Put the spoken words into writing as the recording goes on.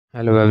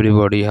Hello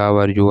everybody, how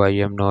are you? I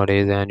am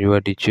Noresh and your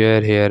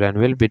teacher here and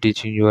will be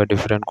teaching you a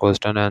different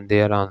question and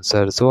their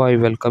answer. So I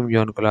welcome you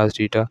on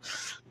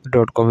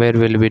classtheta.com where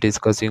we'll be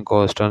discussing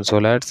questions. So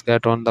let's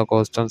get on the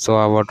question. So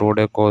our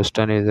today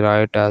question is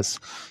right as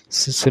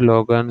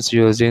slogans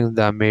using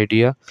the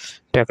media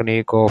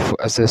technique of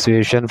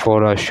association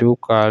for a shoe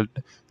called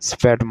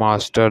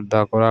Speedmaster.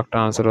 The correct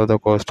answer of the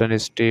question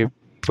is step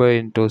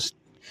into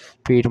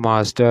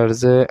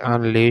Speedmasters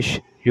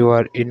unleash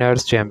your inner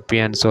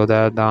champion. So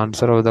that the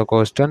answer of the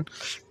question.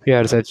 If you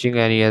are searching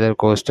any other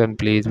question,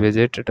 please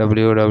visit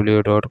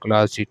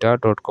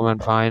www.classtheta.com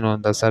and find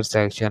on the search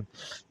section.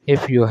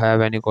 If you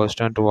have any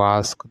question to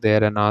ask,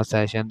 there are now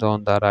sessions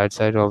on the right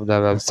side of the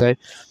website.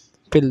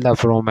 Fill the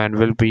form and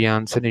will be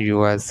answering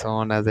you as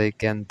soon as I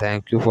can.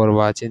 Thank you for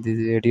watching this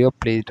video.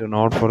 Please do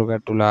not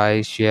forget to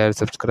like, share,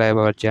 subscribe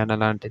our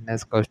channel. Until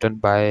next question.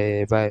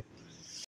 Bye bye.